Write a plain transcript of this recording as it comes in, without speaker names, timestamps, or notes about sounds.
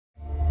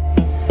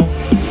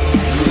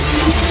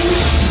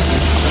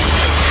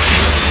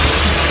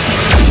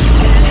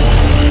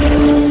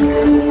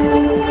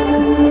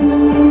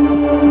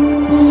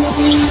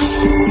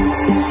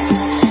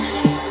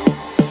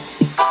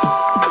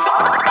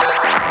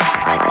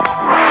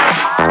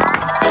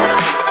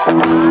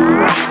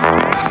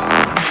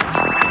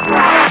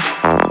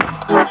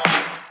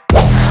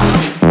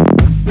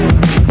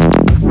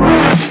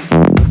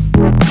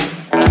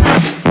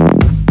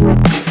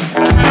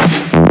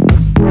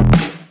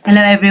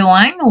Hello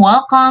everyone,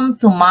 welcome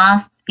to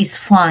Math is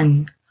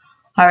Fun.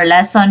 Our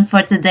lesson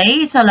for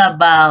today is all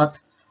about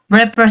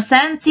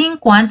representing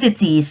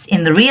quantities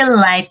in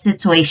real-life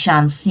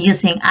situations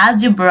using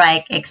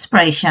algebraic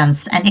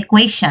expressions and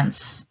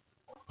equations.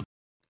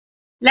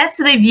 Let's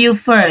review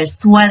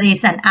first what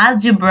is an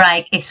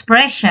algebraic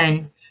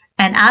expression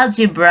and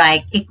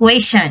algebraic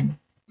equation.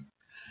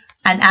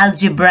 An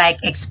algebraic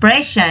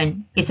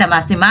expression is a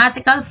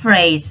mathematical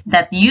phrase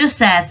that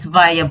uses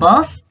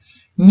variables,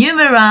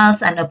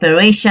 numerals, and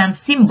operation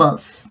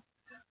symbols.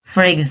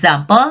 For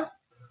example,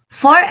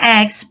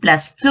 4x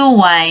plus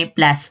 2y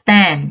plus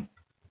 10.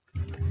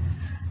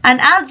 An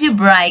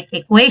algebraic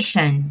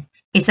equation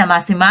is a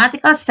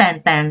mathematical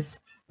sentence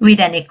with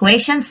an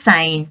equation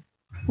sign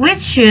which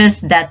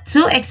shows that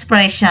two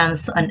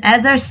expressions on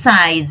either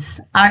sides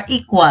are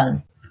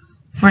equal.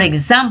 For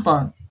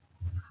example,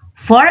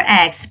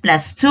 4x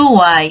plus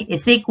 2y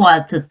is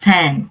equal to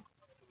 10.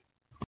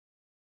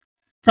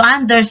 To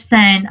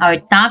understand our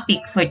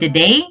topic for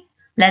today,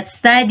 let's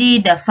study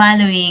the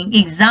following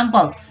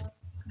examples.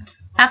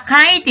 A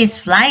kite is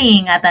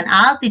flying at an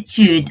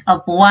altitude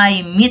of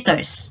y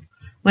meters.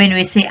 When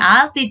we say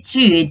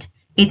altitude,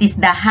 it is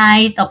the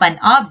height of an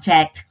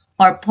object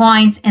or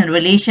point in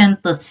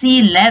relation to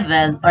sea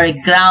level or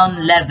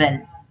ground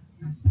level.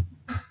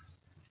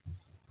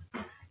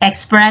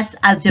 Express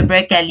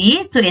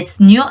algebraically to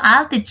its new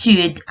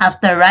altitude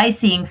after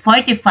rising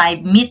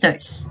 45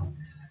 meters.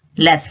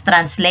 Let's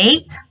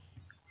translate.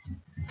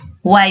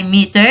 Y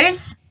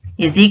meters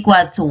is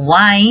equal to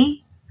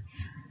y.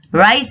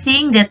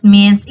 Rising, that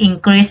means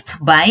increased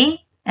by,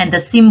 and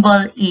the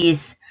symbol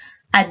is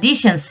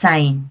addition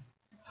sign.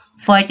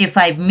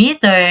 45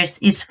 meters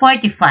is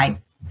 45.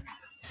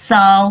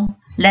 So,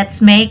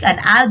 let's make an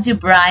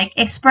algebraic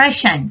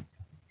expression.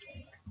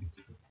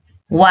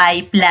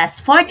 Y plus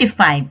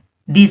 45.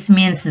 This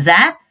means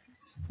that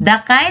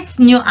the kite's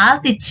new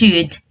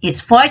altitude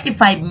is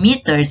 45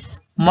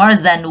 meters more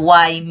than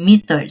y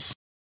meters.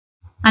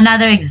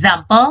 Another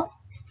example,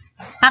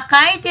 a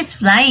kite is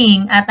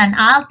flying at an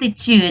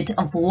altitude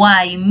of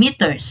y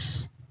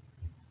meters.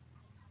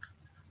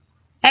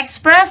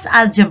 Express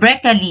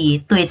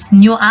algebraically to its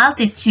new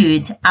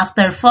altitude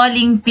after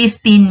falling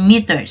 15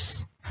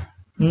 meters.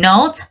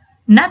 Note,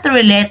 not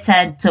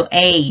related to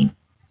A.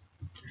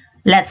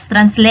 Let's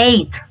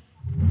translate.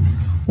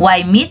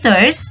 Y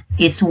meters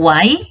is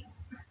y.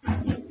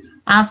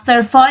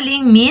 After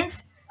falling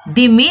means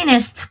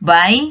diminished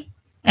by,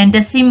 and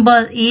the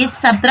symbol is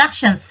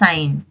subtraction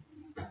sign.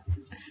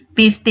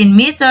 15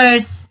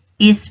 meters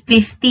is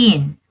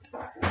 15.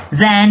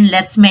 Then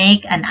let's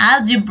make an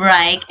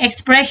algebraic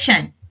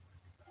expression.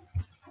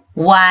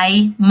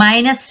 Y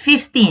minus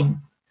 15.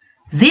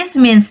 This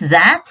means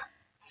that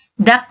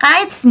the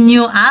kite's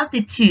new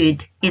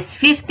altitude is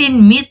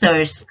 15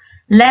 meters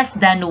less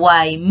than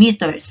y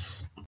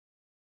meters.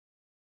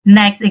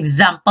 Next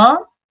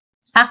example,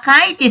 a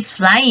kite is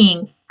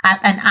flying at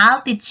an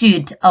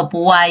altitude of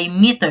y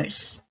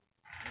meters.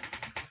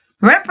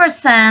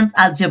 Represent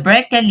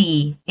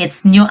algebraically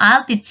its new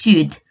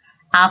altitude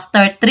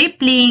after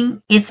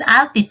tripling its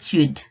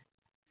altitude.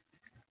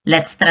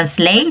 Let's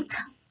translate.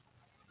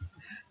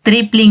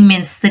 Tripling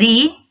means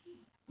 3,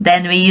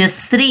 then we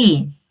use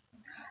 3.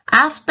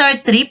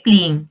 After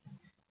tripling,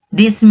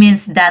 this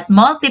means that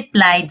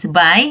multiplied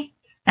by,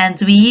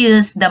 and we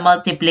use the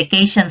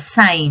multiplication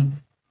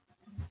sign.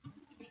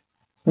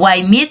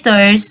 Y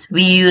meters,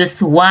 we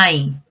use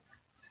y.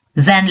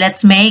 Then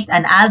let's make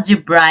an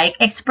algebraic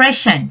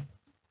expression.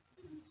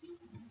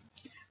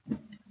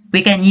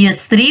 We can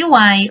use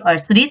 3y or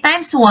 3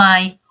 times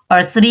y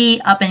or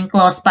 3 open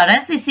close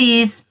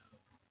parentheses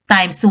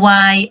times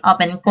y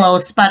open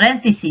close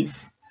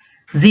parentheses.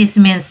 This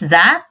means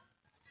that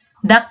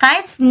the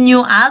kite's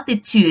new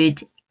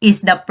altitude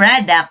is the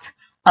product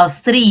of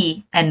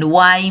 3 and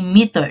y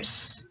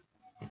meters.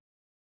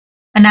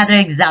 Another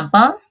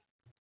example,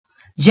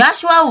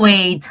 Joshua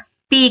weighed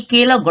p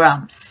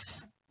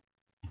kilograms.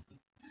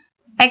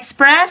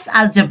 Express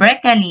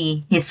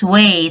algebraically his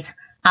weight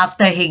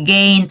after he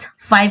gained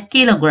 5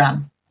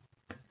 kilograms.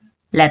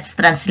 Let's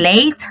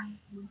translate.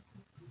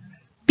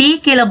 P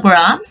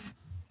kilograms,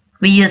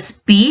 we use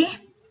p.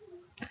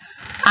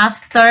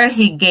 After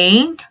he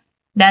gained,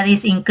 that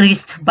is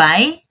increased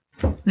by,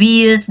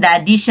 we use the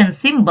addition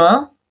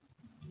symbol.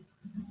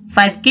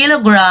 5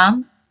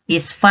 kilograms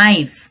is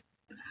 5.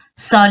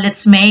 So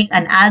let's make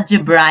an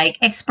algebraic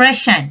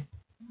expression.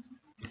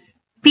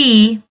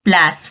 P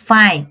plus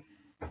 5.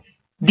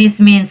 This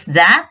means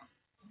that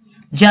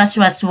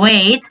Joshua's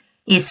weight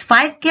is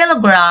 5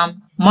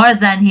 kilograms more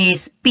than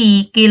his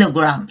p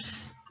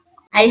kilograms.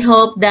 I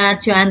hope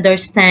that you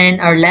understand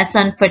our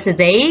lesson for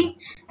today,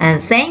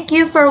 and thank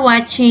you for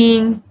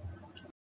watching.